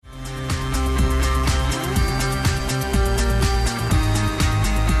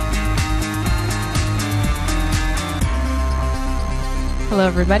Hello,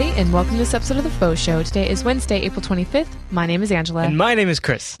 everybody, and welcome to this episode of The Faux Show. Today is Wednesday, April 25th. My name is Angela. And my name is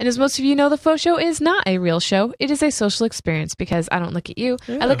Chris. And as most of you know, The Faux Show is not a real show. It is a social experience because I don't look at you.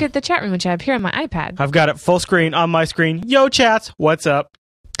 Yeah. I look at the chat room, which I have here on my iPad. I've got it full screen on my screen. Yo, chats, what's up?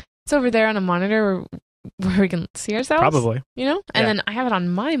 It's over there on a monitor where we can see ourselves. Probably. You know? And then I have it on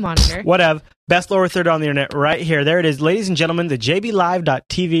my monitor. Whatever. Best lower third on the internet right here. There it is. Ladies and gentlemen, the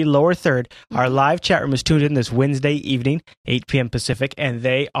jblive.tv lower third. Our live chat room is tuned in this Wednesday evening, 8 p.m. Pacific, and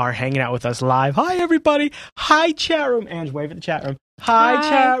they are hanging out with us live. Hi, everybody. Hi, chat room. Ange, wave at the chat room. Hi,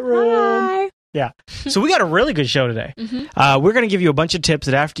 chat room. Hi. Yeah. So we got a really good show today. We're going to give you a bunch of tips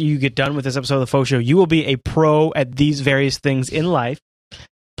that after you get done with this episode of The Faux Show, you will be a pro at these various things in life.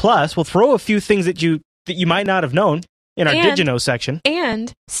 Plus, we'll throw a few things that you might not have known in our Did You Know section.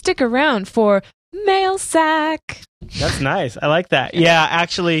 And stick around for Mail Sack. That's nice. I like that. Yeah,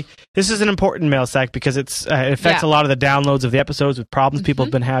 actually, this is an important mail sack because it affects a lot of the downloads of the episodes with problems people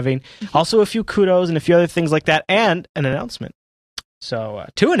have been having. Also, a few kudos and a few other things like that, and an announcement. So,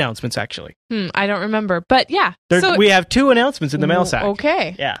 2 announcements, actually. I don't remember, but yeah. We have 2 announcements in the mail sack.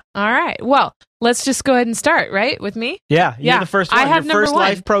 Okay. Yeah. All right. Well, let's just go ahead and start, right, with me? Yeah, you're the first one. I have your first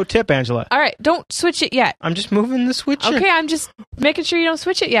life pro tip, Angela. All right, don't switch it yet. I'm just moving the switcher. Okay, I'm just making sure you don't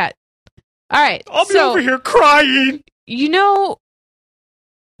switch it yet. All right. I'll be over here crying. You know,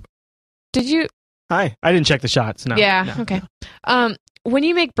 did you... Hi. I didn't check the shots. No. Yeah, no, okay. No. When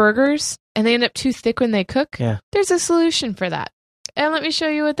you make burgers and they end up too thick when they cook, there's a solution for that. And let me show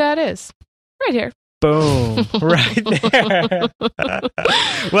you what that is. Right here. Boom. Right there.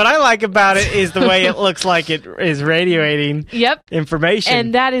 What I like about it is the way it looks like it is radiating information.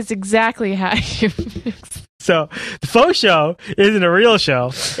 And that is exactly how you mix. So, the Faux Show isn't a real show.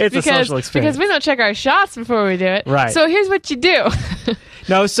 It's a social experience. Because we don't check our shots before we do it. Right. So, here's what you do.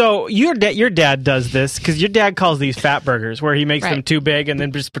 No, so your dad does this because your dad calls these fat burgers where he makes them too big and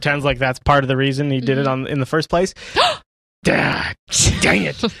then just pretends like that's part of the reason he did it in the first place. Dang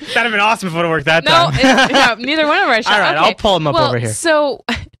it. That'd have been awesome if it would have worked that time. No, neither one of our shots. All right, I'll pull him up over here. So,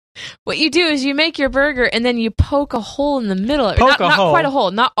 what you do is you make your burger and then you poke a hole in the middle. Not quite a hole,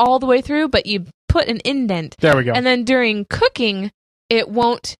 not all the way through, but you put an indent. There we go. And then during cooking, it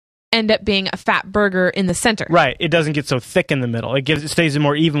won't end up being a fat burger in the center. Right. It doesn't get so thick in the middle. It stays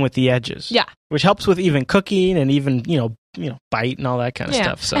more even with the edges. Yeah. Which helps with even cooking and even, bite and all that kind of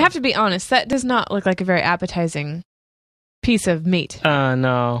stuff. So. I have to be honest, that does not look like a very appetizing piece of meat.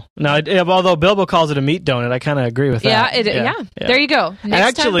 No. Although Bilbo calls it a meat donut, I kind of agree with that. Yeah. There you go. And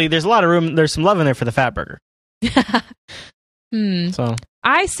actually, there's a lot of room. There's some love in there for the fat burger. So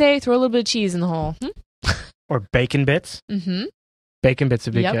I say throw a little bit of cheese in the hole. Or bacon bits. Bacon bits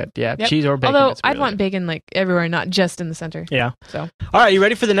would be good. Yeah, cheese or bacon. Although bits I'd want bacon like everywhere, not just in the center. Yeah. So. All right, you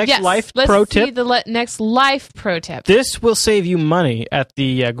ready for the next life pro tip? Let's see the next life pro tip. This will save you money at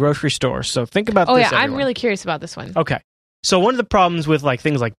the grocery store. So think about this. Oh yeah, I'm really curious about this one. Okay. So one of the problems with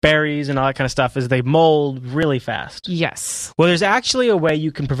things like berries and all that kind of stuff is they mold really fast. Yes. Well, there's actually a way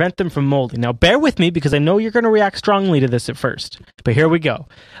you can prevent them from molding. Now, bear with me because I know you're going to react strongly to this at first. But here we go.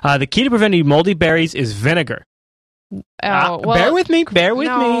 The key to preventing moldy berries is vinegar. Bear with me.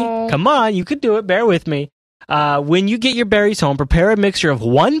 Come on, you could do it. Bear with me. When you get your berries home, prepare a mixture of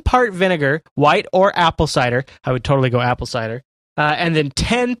 1 part vinegar, white or apple cider. I would totally go apple cider. And then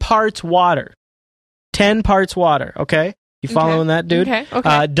 10 parts water. 10 parts water, okay? You following that, dude?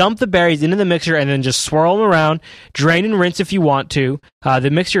 Okay. Dump the berries into the mixture and then just swirl them around. Drain and rinse if you want to.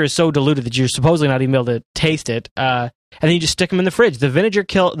 The mixture is so diluted that you're supposedly not even able to taste it. And then you just stick them in the fridge. The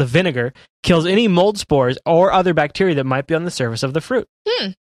vinegar kills any mold spores or other bacteria that might be on the surface of the fruit.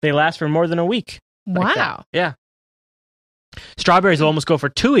 They last for more than a week. Wow. Yeah. Strawberries will almost go for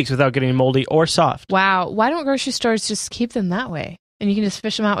 2 weeks without getting moldy or soft. Wow. Why don't grocery stores just keep them that way? And you can just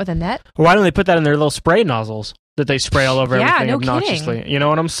fish them out with a net? Why don't they put that in their little spray nozzles that they spray all over everything obnoxiously? Kidding. You know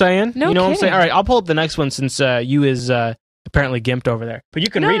what I'm saying? No you know kidding. what I'm saying? All right, I'll pull up the next one since you is apparently gimped over there. But you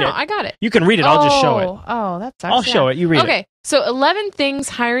can read it. No, I got it. You can read it. I'll just show it. Oh, that's I'll show it. You read it. Okay, so 11 things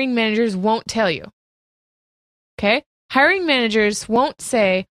hiring managers won't tell you. Okay? Hiring managers won't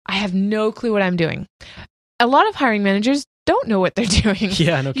say, I have no clue what I'm doing. A lot of hiring managers don't know what they're doing.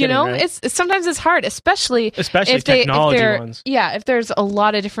 Yeah, no kidding, right? It's sometimes it's hard, especially if technology ones. Yeah, if there's a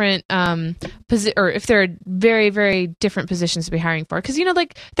lot of different or if there are very, very different positions to be hiring for, because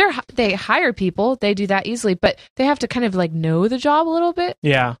they hire people, they do that easily, but they have to kind of know the job a little bit.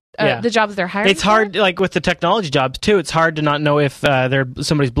 Yeah. The jobs they're hiring. It's hard, with the technology jobs too. It's hard to not know if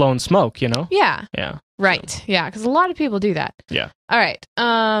somebody's blowing smoke. Yeah. Yeah. Right. So. Yeah, because a lot of people do that. Yeah. All right.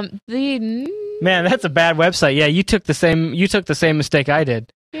 Man, that's a bad website. Yeah, you took the same mistake I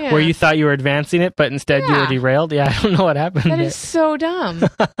did. Yeah. where you thought you were advancing it, but instead you were derailed. Yeah, I don't know what happened. That is so dumb.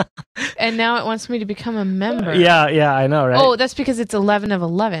 And now it wants me to become a member. Yeah, I know, right? Oh, that's because it's 11 of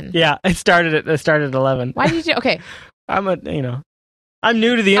 11. Yeah, it started at 11. Why did you? Okay. I'm new to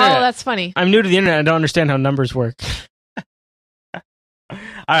the internet. Oh, that's funny. I'm new to the internet. I don't understand how numbers work. All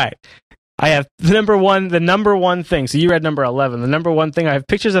right. I have the number one thing. So you read number 11. The number one thing, I have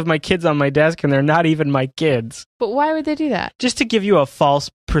pictures of my kids on my desk, and they're not even my kids. But why would they do that? Just to give you a false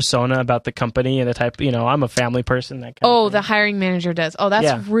persona about the company and the type, I'm a family person. That kind of thing. The hiring manager does. Oh,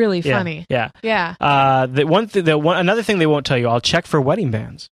 that's really funny. Yeah. Yeah. Another thing they won't tell you, I'll check for wedding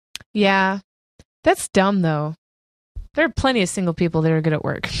bands. Yeah. That's dumb, though. There are plenty of single people that are good at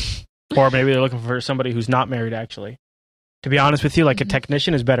work. Or maybe they're looking for somebody who's not married, actually. To be honest with you, like a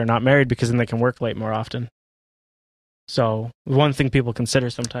technician is better not married because then they can work late more often. So one thing people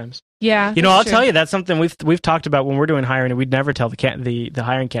consider sometimes. Yeah, I'll tell you, that's something we've talked about when we're doing hiring, and we'd never tell the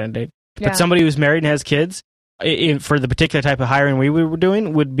hiring candidate. Yeah. But somebody who's married and has kids, for the particular type of hiring we were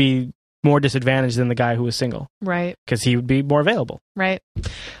doing, would be more disadvantaged than the guy who was single. Right. Because he would be more available. Right.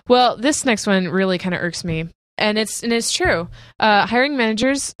 Well, this next one really kind of irks me. And it's true. Hiring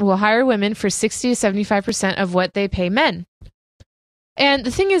managers will hire women for 60 to 75% of what they pay men. And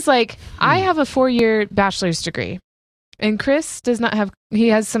the thing is, I have a 4-year bachelor's degree. And Chris does not have, he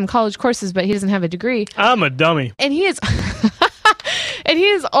has some college courses, but he doesn't have a degree. I'm a dummy. And he is, and he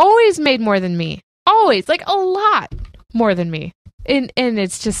has always made more than me. Always. A lot more than me. And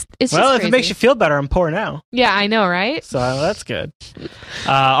it's just if crazy. it makes you feel better, I'm poor now. Yeah, I know, right? So that's good.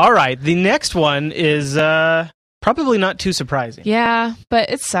 All right. The next one is probably not too surprising. Yeah, but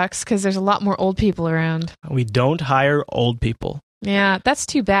it sucks because there's a lot more old people around. We don't hire old people. Yeah, that's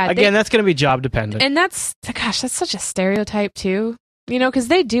too bad. Again, that's going to be job dependent. And that's such a stereotype too. Because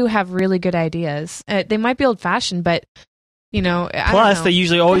they do have really good ideas. They might be old-fashioned, but, Plus, they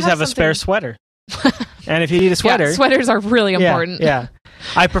usually always have a spare sweater. And if you need a sweater... sweaters are really important. Yeah.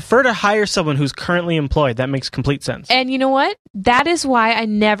 I prefer to hire someone who's currently employed. That makes complete sense. And you know what? That is why I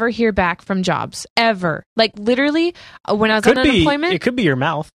never hear back from jobs. Ever. Literally, when I was on unemployment... It could be your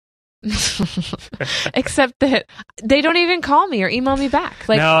mouth. Except that they don't even call me or email me back.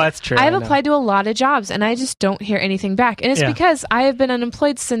 No, that's true. I've applied to a lot of jobs, and I just don't hear anything back. And it's because I have been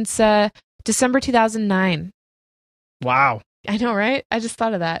unemployed since December 2009. Wow. I know, right? I just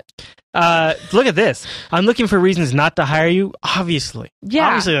thought of that. Look at this. I'm looking for reasons not to hire you. Obviously. Yeah.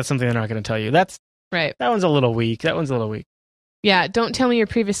 Obviously, that's something they're not going to tell you. That's right. That one's a little weak. Yeah. Don't tell me your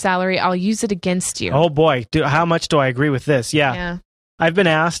previous salary. I'll use it against you. Oh, boy. How much do I agree with this? Yeah. I've been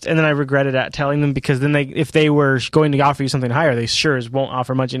asked, and then I regretted telling them because then if they were going to offer you something higher, they sure as won't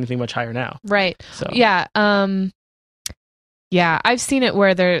offer anything much higher now. Right. So. Yeah. Yeah, I've seen it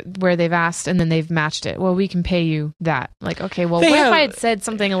where they've asked and then they've matched it. Well, we can pay you that. Okay, well, what if I had said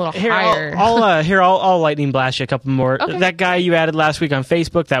something a little higher? I'll lightning blast you a couple more. Okay. That guy you added last week on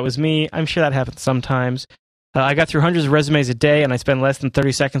Facebook, that was me. I'm sure that happens sometimes. I got through hundreds of resumes a day, and I spend less than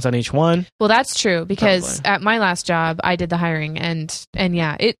 30 seconds on each one. Well, that's true because at my last job, I did the hiring, and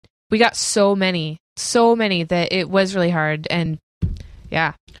yeah, we got so many that it was really hard, and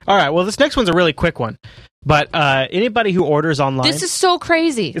yeah. All right, well, this next one's a really quick one. But anybody who orders online... This is so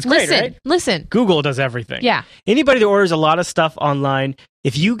crazy. It's great, right? Listen. Google does everything. Yeah. Anybody that orders a lot of stuff online,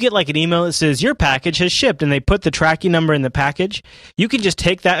 if you get an email that says, your package has shipped, and they put the tracking number in the package, you can just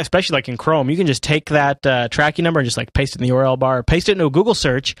take that, especially in Chrome, you can just take that tracking number and just paste it in the URL bar, or paste it into a Google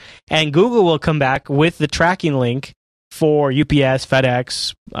search, and Google will come back with the tracking link for UPS,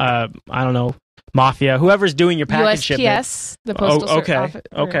 FedEx, I don't know, Mafia, whoever's doing your package shipment. USPS, the postal office.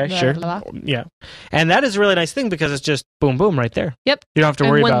 Okay, sure. Blah, blah. Yeah. And that is a really nice thing because it's just boom, boom, right there. Yep. You don't have to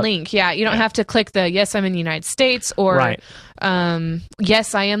worry about... one link. Yeah, you don't have to click the, yes, I'm in the United States, or,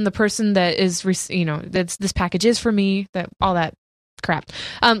 yes, I am the person that is, this package is for me, all that crap.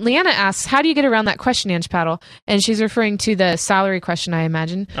 Leanna asks, how do you get around that question, Ange Paddle? And she's referring to the salary question, I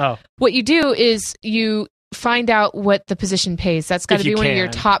imagine. Oh. What you do is you find out what the position pays. That's got to be one of your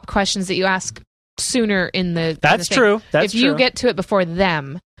top questions that you ask sooner in the... That's true. If you get to it before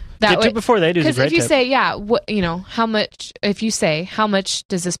them... Get to it before they do. Because if you say, how much... If you say, how much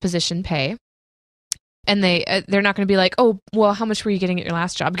does this position pay? And they're not going to be like, oh, well, how much were you getting at your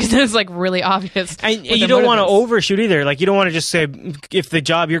last job? Because it's really obvious. And you don't want to overshoot either. You don't want to just say, if the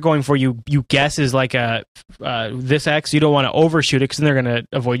job you're going for, you guess is this X, you don't want to overshoot it because then they're going to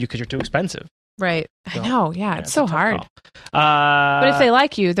avoid you because you're too expensive. Right. So, I know. Yeah, it's so hard. But if they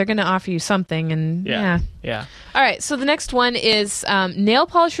like you, they're going to offer you something. And yeah. All right. So the next one is nail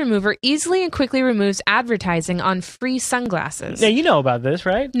polish remover easily and quickly removes advertising on free sunglasses. Yeah, you know about this,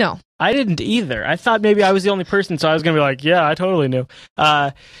 right? No. I didn't either. I thought maybe I was the only person, so I was going to be like, yeah, I totally knew.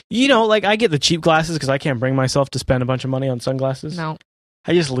 Like I get the cheap glasses because I can't bring myself to spend a bunch of money on sunglasses. No.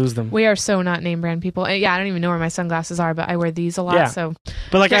 I just lose them. We are so not name brand people. Yeah, I don't even know where my sunglasses are, but I wear these a lot. Yeah. So,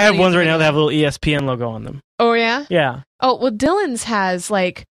 but like I have ones right now that have a little ESPN logo on them. Oh, yeah? Yeah. Oh, well, Dylan's has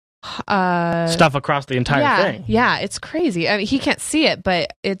like... stuff across the entire thing. Yeah, it's crazy. I mean, he can't see it,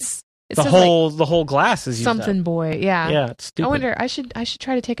 but it's the whole glass is something boy. Yeah. Yeah, it's stupid. I wonder, I should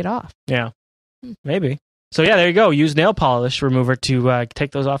try to take it off. Yeah. Maybe. So yeah, there you go. Use nail polish remover to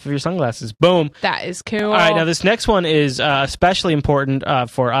take those off of your sunglasses. Boom. That is cool. All right, now this next one is especially important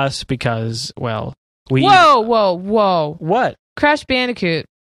for us because, well, we... Whoa. What? Crash Bandicoot,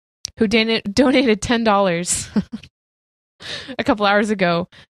 who donated $10 a couple hours ago,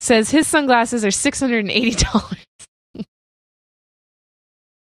 says his sunglasses are $680.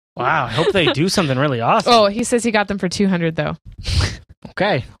 Wow, I hope they do something really awesome. Oh, he says he got them for $200 though.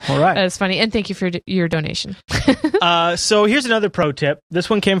 Okay, all right. That's funny, and thank you for your donation. So here's another pro tip. This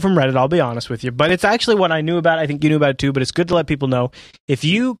one came from Reddit, I'll be honest with you, but it's actually what I knew about. I think you knew about it too, but it's good to let people know. If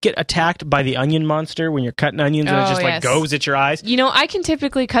you get attacked by the onion monster when you're cutting onions and it just like goes at your eyes. You know, I can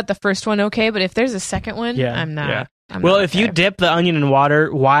typically cut the first one okay, but if there's a second one, I'm not. Yeah. If you dip the onion in water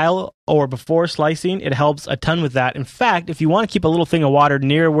while or before slicing, it helps a ton with that. In fact, if you want to keep a little thing of water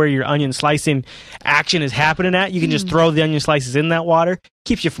near where your onion slicing action is happening at, you can just throw the onion slices in that water.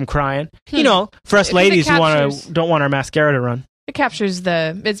 Keeps you from crying. You know, for us ladies who don't want our mascara to run. It captures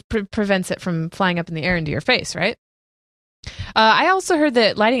prevents it from flying up in the air into your face, right? I also heard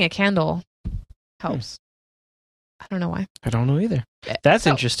that lighting a candle helps. I don't know why. I don't know either. That's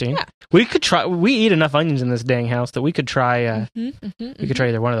interesting. Yeah. We could try. We eat enough onions in this dang house that we could try. We could try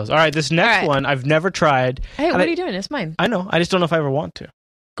either one of those. All right, this next one I've never tried. Hey, what are you doing? It's mine. I know. I just don't know if I ever want to.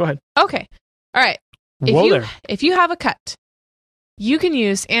 Go ahead. Okay. All right. If you have a cut, you can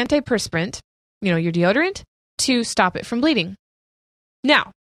use antiperspirant, your deodorant, to stop it from bleeding.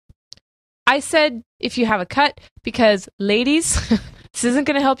 Now, I said if you have a cut because, ladies, this isn't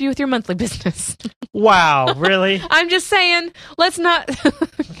going to help you with your monthly business. Wow, really? I'm just saying, let's not...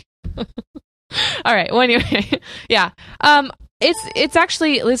 All right, well, anyway, yeah.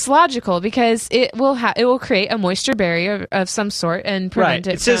 It's logical because it will create a moisture barrier of some sort and prevent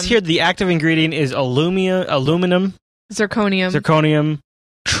it. It says here the active ingredient is aluminum, zirconium,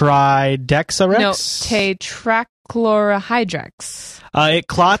 tridexarex. No, tetrachlorohydrex. It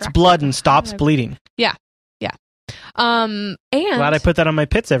clots blood and stops bleeding. Yeah. And glad I put that on my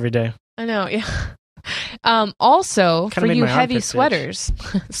pits every day. I know, yeah. Also, kinda for you heavy sweaters,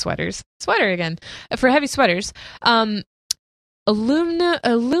 sweater again. For heavy sweaters,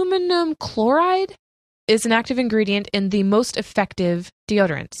 aluminum chloride is an active ingredient in the most effective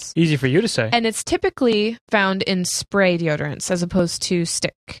deodorants. Easy for you to say. And it's typically found in spray deodorants as opposed to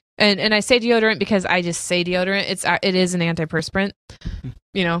stick. And I say deodorant because I just say deodorant. It is an antiperspirant.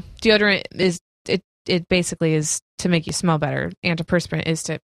 Deodorant is it basically is to make you smell better. Antiperspirant is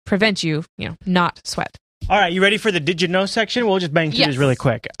to prevent you, not sweat. All right, you ready for the Did You Know section? We'll just bang through these really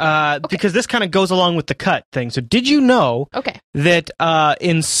quick. Because this kind of goes along with the cut thing. So did you know that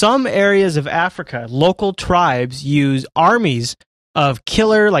in some areas of Africa, local tribes use armies of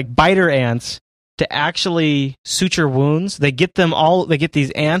killer, biter ants to actually suture wounds? They get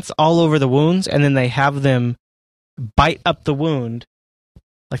these ants all over the wounds, and then they have them bite up the wound.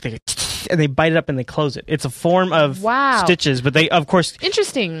 And they bite it up and they close it. It's a form of stitches, but they, of course...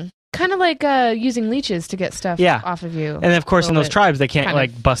 Interesting. Kind of like using leeches to get stuff off of you. And of course, in those tribes, they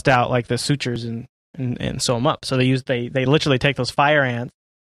can't bust out the sutures and sew them up. So they literally take those fire ants,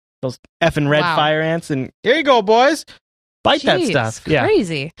 those effing red fire ants, and here you go, boys. Bite that stuff.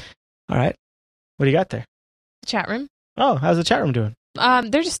 Crazy. All right. What do you got there? Chat room. Oh, how's the chat room doing?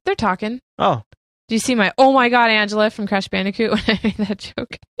 They're talking. Oh. Do you see my "Oh my God, Angela" from Crash Bandicoot when I made that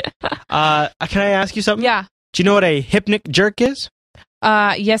joke? Can I ask you something? Yeah. Do you know what a hypnic jerk is?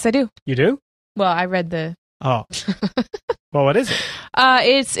 Yes, I do. You do? Well, I read the... Oh. Well, what is it?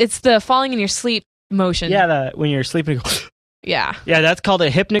 It's the falling in your sleep motion. Yeah, when you're sleeping. Yeah. Yeah, that's called a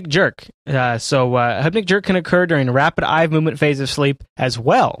hypnic jerk. So a hypnic jerk can occur during a rapid eye movement phase of sleep as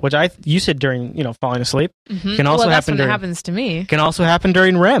well, which you said during, falling asleep. Mm-hmm. Can also happen when it happens to me. Can also happen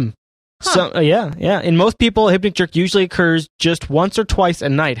during REM. Huh. So, yeah. In most people, a hypnic jerk usually occurs just once or twice a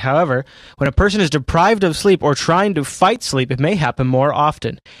night. However, when a person is deprived of sleep or trying to fight sleep, it may happen more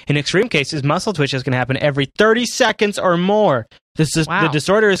often. In extreme cases, muscle twitches can happen every 30 seconds or more. The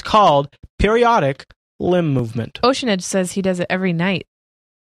disorder is called periodic limb movement. Ocean Edge says he does it every night.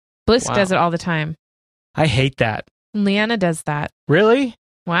 Bliss does it all the time. I hate that. Leanna does that. Really?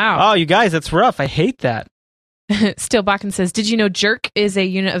 Wow. Oh, you guys, that's rough. I hate that. Still Bakken says, did you know jerk is a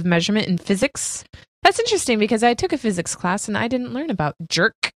unit of measurement in physics? That's interesting because I took a physics class and I didn't learn about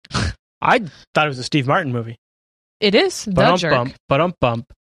jerk. I thought it was a Steve Martin movie. It is. The jerk. Bump.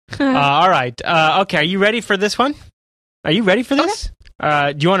 All right. Okay. Are you ready for this one? Are you ready for this?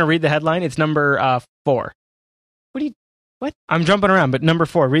 Okay. Do you want to read the headline? It's number 4. What? I'm jumping around, but number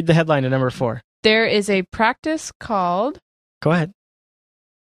 4. Read the headline to number 4. There is a practice called... Go ahead.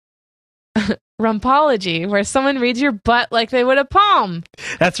 Rumpology, where someone reads your butt like they would a palm.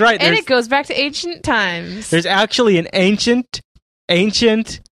 That's right. And it goes back to ancient times. There's actually an ancient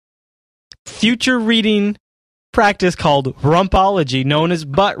future reading practice called rumpology, known as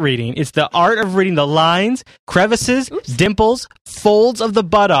butt reading. It's the art of reading the lines, crevices, dimples, folds of the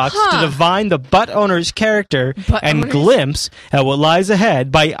buttocks to divine the butt owner's character glimpse at what lies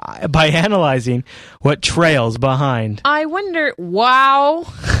ahead by analyzing what trails behind. I wonder, wow.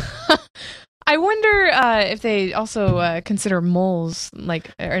 I wonder if they also consider moles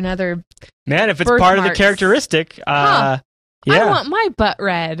like another. Man, if it's part of the characteristic, yeah. I want my butt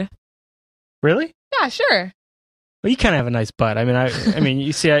red. Really? Yeah, sure. Well, you kind of have a nice butt. I mean,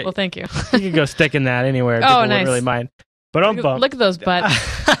 you see, well, thank you. You could go sticking that anywhere. People wouldn't really mind. But look at those butts.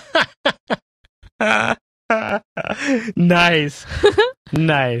 Nice.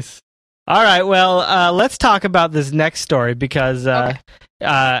 All right. Well, let's talk about this next story because I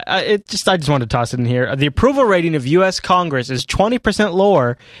just wanted to toss it in here. The approval rating of U.S. Congress is 20%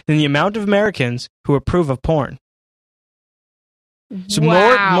 lower than the amount of Americans who approve of porn. So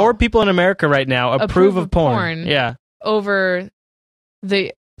more people in America right now approve of porn. Yeah. Over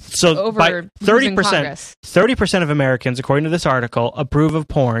by 30% of Americans, according to this article, approve of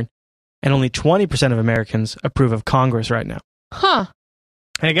porn, and only 20% of Americans approve of Congress right now. Huh.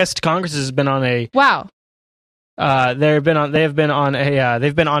 And I guess Congress has been on a they've been on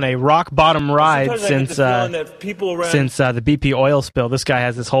a rock bottom ride since the BP oil spill. This guy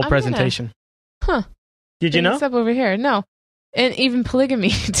has this whole presentation. Did you know? Up over here, no. And even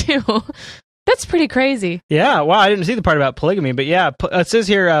polygamy, too. That's pretty crazy. Yeah, wow, I didn't see the part about polygamy, but yeah, it says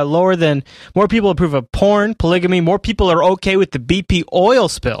here more people approve of porn, polygamy, more people are okay with the BP oil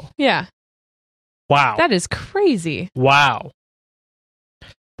spill. Yeah. Wow. That is crazy. Wow.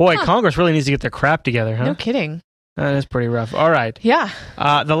 Boy, Congress really needs to get their crap together, huh? No kidding. That is pretty rough. All right. Yeah.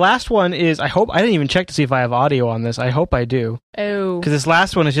 The last one is, I didn't even check to see if I have audio on this. I hope I do. Oh. Because this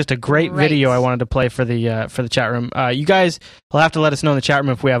last one is just a great video I wanted to play for the chat room. You guys will have to let us know in the chat room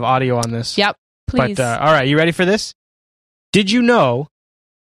if we have audio on this. Yep, please. But, all right, you ready for this? Did you know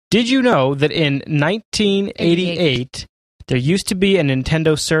that in 1988, there used to be a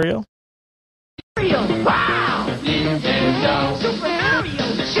Nintendo cereal? Wow! Nintendo! Super Mario!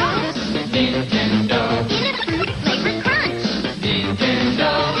 Shots! Nintendo! Peanut fruit flavored crunch!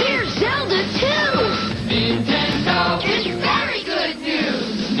 Nintendo! Here's Zelda 2! Nintendo! It's very good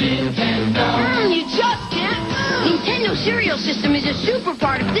news! Nintendo! You just can't move! Nintendo cereal system is a super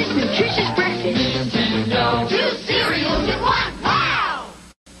part of this nutritious breakfast! Nintendo! 2 cereals in 1! Wow!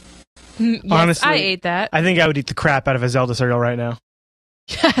 Yes, honestly, I ate that. I think I would eat the crap out of a Zelda cereal right now.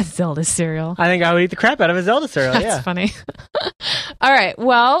 Zelda cereal. I think I would eat the crap out of a Zelda cereal. That's funny. All right.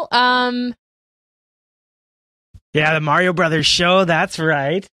 Well, yeah, the Mario Brothers show. That's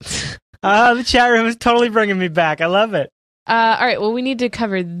right. The chat room is totally bringing me back. I love it. All right. Well, we need to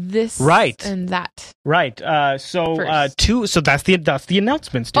cover this and that. Right. So that's the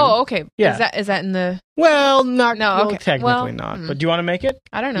announcements, dude. Oh, okay. Yeah. Is that in the? Well, not. No. Well, okay. Technically not. But do you want to make it?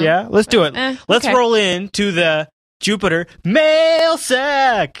 I don't know. Yeah. Let's do it. Let's roll into the Jupiter mail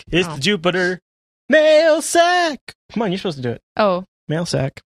sack. It's the Jupiter mail sack. Come on, you're supposed to do it. Oh, mail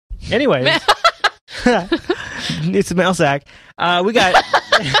sack. Anyways, it's the mail sack. We got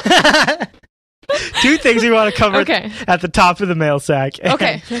 2 things we want to cover at the top of the mail sack.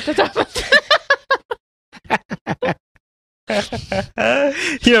 Okay, at the top.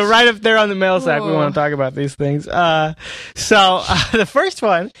 Right up there on the mail sack, we want to talk about these things. So the first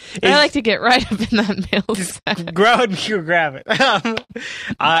one is... I like to get right up in that mail sack. Grab it.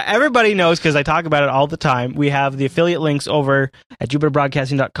 Everybody knows, because I talk about it all the time, we have the affiliate links over at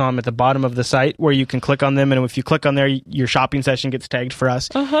jupiterbroadcasting.com at the bottom of the site where you can click on them, and if you click on there, your shopping session gets tagged for us.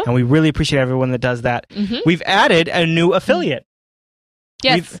 And we really appreciate everyone that does that. We've added a new affiliate.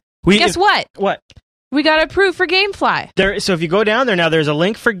 Yes. Guess what? What? We got approved for Gamefly. So if you go down there now, there's a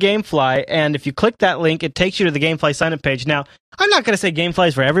link for Gamefly, and if you click that link, it takes you to the Gamefly sign-up page. Now, I'm not going to say Gamefly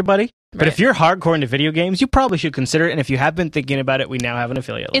is for everybody, but if you're hardcore into video games, you probably should consider it, and if you have been thinking about it, we now have an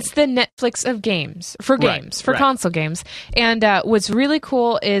affiliate link. It's the Netflix of games, for console games. And what's really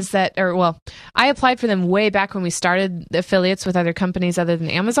cool is that, I applied for them way back when we started the affiliates with other companies other than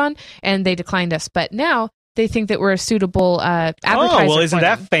Amazon, and they declined us. But now they think that we're a suitable advertiser. Oh, well, isn't for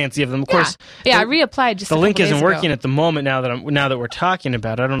that them. fancy of them? Of course. Yeah, I reapplied just the a link couple isn't days working ago. at the moment. Now that we're talking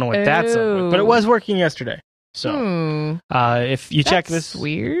about it, I don't know what that's up with, but it was working yesterday. So if you check this,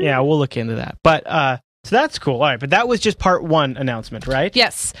 weird. Yeah, we'll look into that. But so that's cool. All right, but that was just part 1 announcement, right?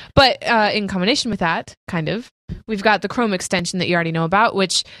 Yes, but in combination with that, kind of, we've got the Chrome extension that you already know about,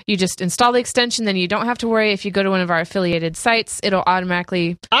 which you just install the extension, then you don't have to worry if you go to one of our affiliated sites, it'll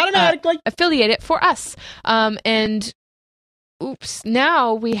automatically affiliate it for us. And oops,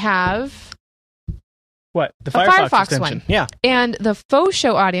 now we have what? The a Firefox extension. one. Yeah. And the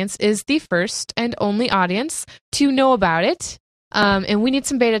FauxShow audience is the first and only audience to know about it. And we need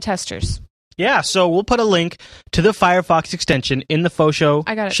some beta testers. Yeah, so we'll put a link to the Firefox extension in the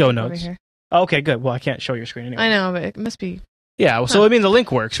FauxShow show over notes. here. Okay, good. Well, I can't show your screen anyway. I know, but it must be. Yeah, well, so I mean the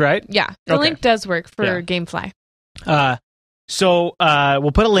link works, right? Yeah, the link does work for GameFly. So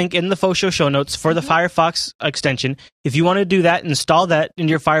we'll put a link in the FauxShow show notes for the Firefox extension. If you want to do that, install that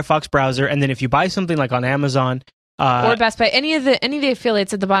into your Firefox browser, and then if you buy something like on Amazon or Best Buy, any of the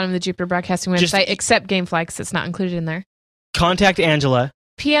affiliates at the bottom of the Jupiter Broadcasting website, except GameFly, because it's not included in there. Contact Angela.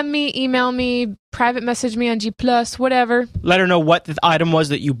 PM me, email me, private message me on G+, whatever. Let her know what the item was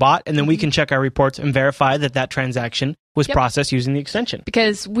that you bought, and then we can check our reports and verify that transaction was processed using the extension.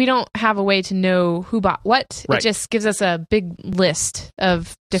 Because we don't have a way to know who bought what. Right. It just gives us a big list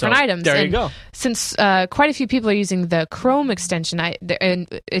of different items. There you go. Since quite a few people are using the Chrome extension,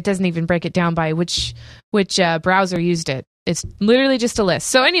 and it doesn't even break it down by which browser used it. It's literally just a list.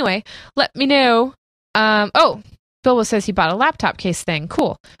 So anyway, let me know. Bilbo says he bought a laptop case thing.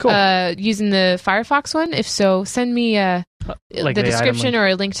 Cool. Using the Firefox one? If so, send me the description or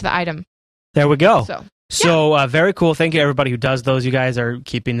a link to the item. There we go. So very cool. Thank you to everybody who does those. You guys are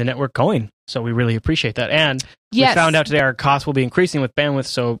keeping the network going. So we really appreciate that. And we found out today our costs will be increasing with bandwidth.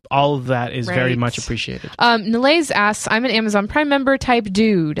 So all of that is very much appreciated. Nalaise asks, I'm an Amazon Prime member type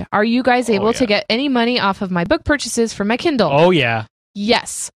dude. Are you guys able to get any money off of my book purchases for my Kindle? Oh, yeah.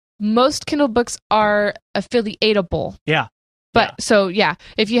 Yes. Most Kindle books are affiliatable. Yeah. But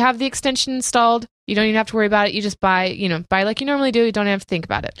if you have the extension installed, you don't even have to worry about it. You just buy like you normally do. You don't have to think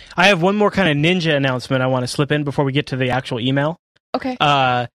about it. I have one more kind of ninja announcement I want to slip in before we get to the actual email. Okay.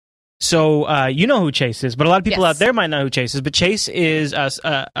 So you know who Chase is, but a lot of people out there might know who Chase is. But Chase is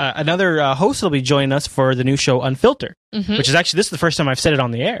another host that'll be joining us for the new show Unfilter, which is actually, this is the first time I've said it on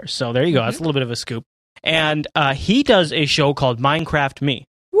the air. So there you go. That's a little bit of a scoop. And he does a show called Minecraft Me.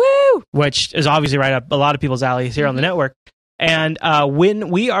 Woo! Which is obviously right up a lot of people's alleys here on the network. And when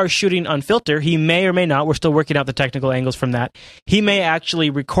we are shooting Unfilter, he may or may not, we're still working out the technical angles from that, he may actually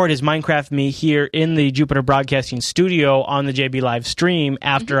record his Minecraft Me here in the Jupiter Broadcasting studio on the JB Live stream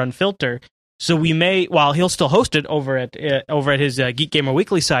after Unfilter. So we may, while he'll still host it over at his Geek Gamer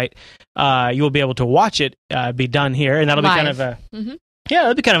Weekly site, you will be able to watch it be done here. And that'll be kind of a... Yeah,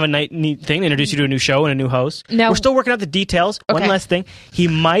 that'd be kind of a neat thing to introduce you to a new show and a new host. Now, we're still working out the details. One last thing. He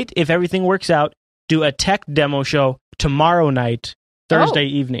might, if everything works out, do a tech demo show tomorrow night, Thursday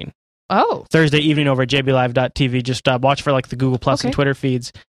evening. Thursday evening over at jblive.tv. Just watch for the Google Plus and Twitter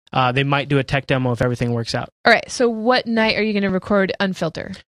feeds. They might do a tech demo if everything works out. All right, so what night are you going to record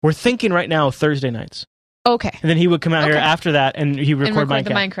Unfilter? We're thinking right now Thursday nights. Okay. And then he would come out here after that and he would record Minecraft. The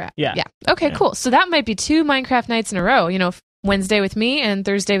Minecraft. Yeah. Okay, cool. So that might be 2 Minecraft nights in a row. Wednesday with me and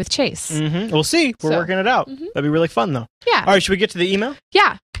Thursday with Chase. We'll see. We're working it out. That'd be really fun, though. Yeah. All right, should we get to the email?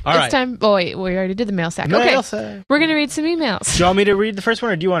 Yeah. All right. It's time. Oh, wait, we already did the mail sack. Okay. We're going to read some emails. Do you want me to read the first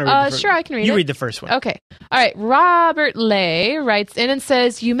one, or do you want to read the first one? Sure, I can read it. You read the first one. Okay. All right. Robert Lay writes in and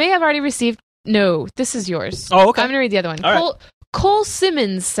says, you may have already received... No, this is yours. Oh, okay. I'm going to read the other one. All right. Cole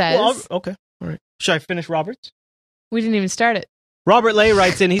Simmons says... Well, okay. All right. Should I finish Robert's? We didn't even start it. Robert Lay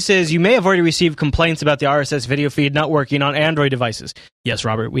writes in, he says, you may have already received complaints about the RSS video feed not working on Android devices. Yes,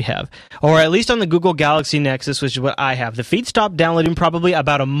 Robert, we have. Or at least on the Google Galaxy Nexus, which is what I have. The feed stopped downloading probably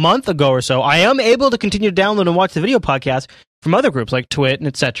about a month ago or so. I am able to continue to download and watch the video podcast from other groups like Twit and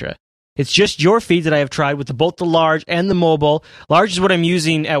etc. It's just your feed that I have tried with both the large and the mobile. Large is what I'm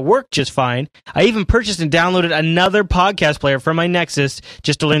using at work just fine. I even purchased and downloaded another podcast player for my Nexus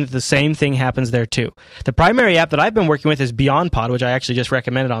just to learn that the same thing happens there too. The primary app that I've been working with is Beyond Pod, which I actually just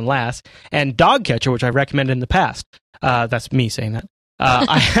recommended on last, and Dogcatcher, which I've recommended in the past. That's me saying that.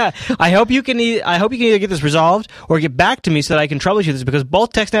 I hope you can either get this resolved or get back to me so that I can troubleshoot this, because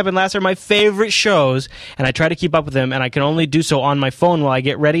both TechSnap and Last are my favorite shows, and I try to keep up with them, and I can only do so on my phone while I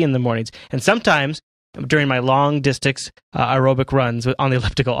get ready in the mornings, and sometimes during my long distance aerobic runs on the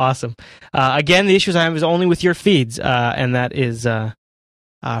elliptical. Awesome. Again, the issues I have is only with your feeds, and that is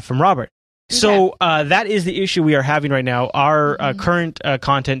from Robert. So that is the issue we are having right now. Our current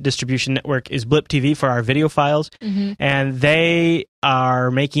content distribution network is Blip TV for our video files, and they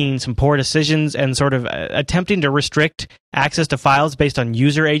are making some poor decisions and sort of attempting to restrict access to files based on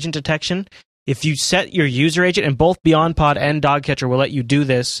user agent detection. If you set your user agent, and both BeyondPod and Dogcatcher will let you do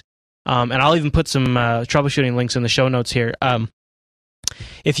this, and I'll even put some troubleshooting links in the show notes here.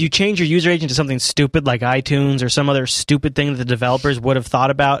 If you change your user agent to something stupid like iTunes or some other stupid thing that the developers would have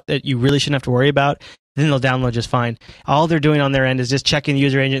thought about that you really shouldn't have to worry about, then they'll download just fine. All they're doing on their end is just checking the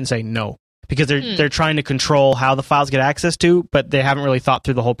user agent and saying no, because they're trying to control how the files get access to, but they haven't really thought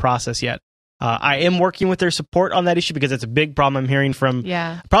through the whole process yet. I am working with their support on that issue because it's a big problem I'm hearing from.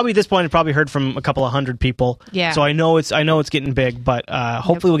 Probably at this point, I've probably heard from a couple of hundred people. So I know it's getting big, but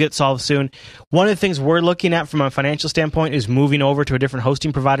hopefully we'll get it solved soon. One of the things we're looking at from a financial standpoint is moving over to a different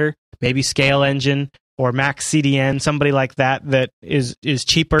hosting provider, maybe Scale Engine or Max CDN, somebody like that is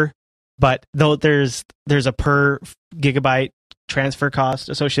cheaper, but though there's a per gigabyte transfer cost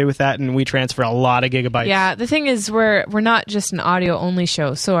associated with that, and we transfer a lot of gigabytes. Yeah, the thing is we're not just an audio only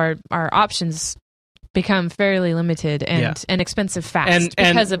show, so our options become fairly limited and expensive fast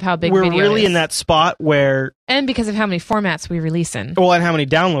because of how big we're video really is. In that spot where, and because of how many formats we release in. Well, and how many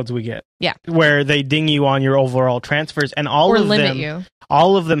downloads we get. Where they ding you on your overall transfers, and all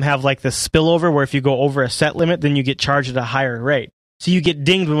of them have like the spillover where if you go over a set limit, then you get charged at a higher rate. So you get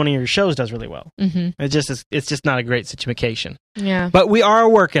dinged when one of your shows does really well. It's just not a great situation. But we are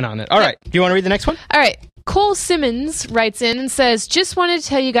working on it. All right. Do you want to read the next one? All right. Cole Simmons writes in and says, just wanted to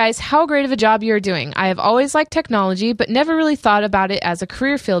tell you guys how great of a job you're doing. I have always liked technology, but never really thought about it as a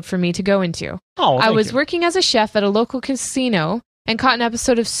career field for me to go into. I was working as a chef at a local casino and caught an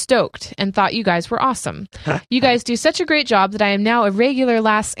episode of Stoked and thought you guys were awesome. You guys do such a great job that I am now a regular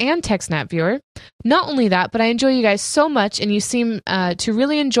Last and TechSnap viewer. Not only that, but I enjoy you guys so much, and you seem to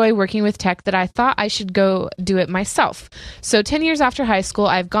really enjoy working with tech that I thought I should go do it myself. So 10 years after high school,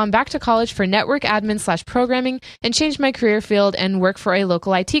 I've gone back to college for network admin/programming and changed my career field and work for a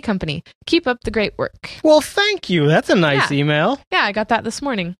local IT company. Keep up the great work. Well, thank you. That's a nice email. Yeah, I got that this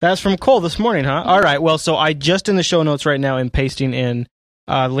morning. That's from Cole this morning, huh? All right. Well, so I just in the show notes right now am pasting in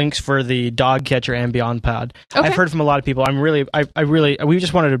links for the Dogcatcher and BeyondPod. Okay. I've heard from a lot of people. We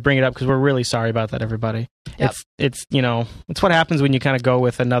just wanted to bring it up because we're really sorry about that, everybody. Yep. It's what happens when you kind of go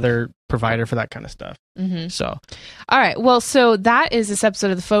with another provider for that kind of stuff. So, all right. Well, so that is this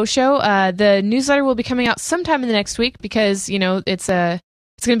episode of the Faux Show. The newsletter will be coming out sometime in the next week because it's going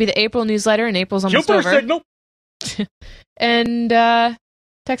to be the April newsletter, and April's almost over. Signal. And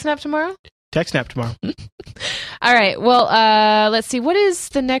TechSnap tomorrow. TechSnap tomorrow. All right. Well, let's see. What is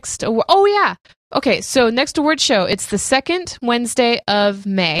the next award? Oh, yeah. Okay. So next award show. It's the second Wednesday of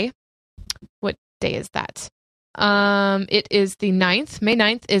May. What day is that? It is the 9th. May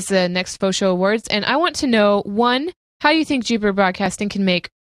 9th is the next Faux Show Awards. And I want to know, one, how you think Jupiter Broadcasting can make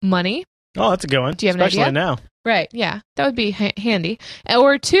money. Oh, that's a good one. Do you have Especially an idea? Now. Right. Yeah. That would be handy.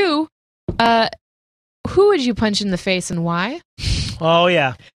 Or two, who would you punch in the face and why? Oh,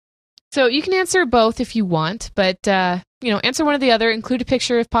 yeah. So you can answer both if you want, but, answer one or the other, include a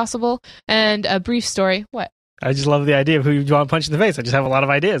picture if possible, and a brief story. What? I just love the idea of who you want to punch in the face. I just have a lot of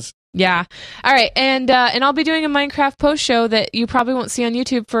ideas. Yeah. All right. And I'll be doing a Minecraft post show that you probably won't see on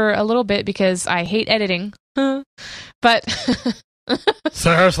YouTube for a little bit because I hate editing. But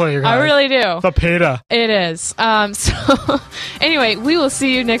seriously, you guys. I really do. The PETA. It is. So anyway, we will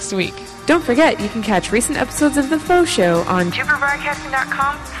see you next week. Don't forget, you can catch recent episodes of The Faux Show on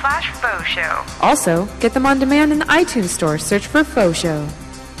JupiterBroadcasting.com/Faux Show. Also, get them on demand in the iTunes store. Search for Faux Show.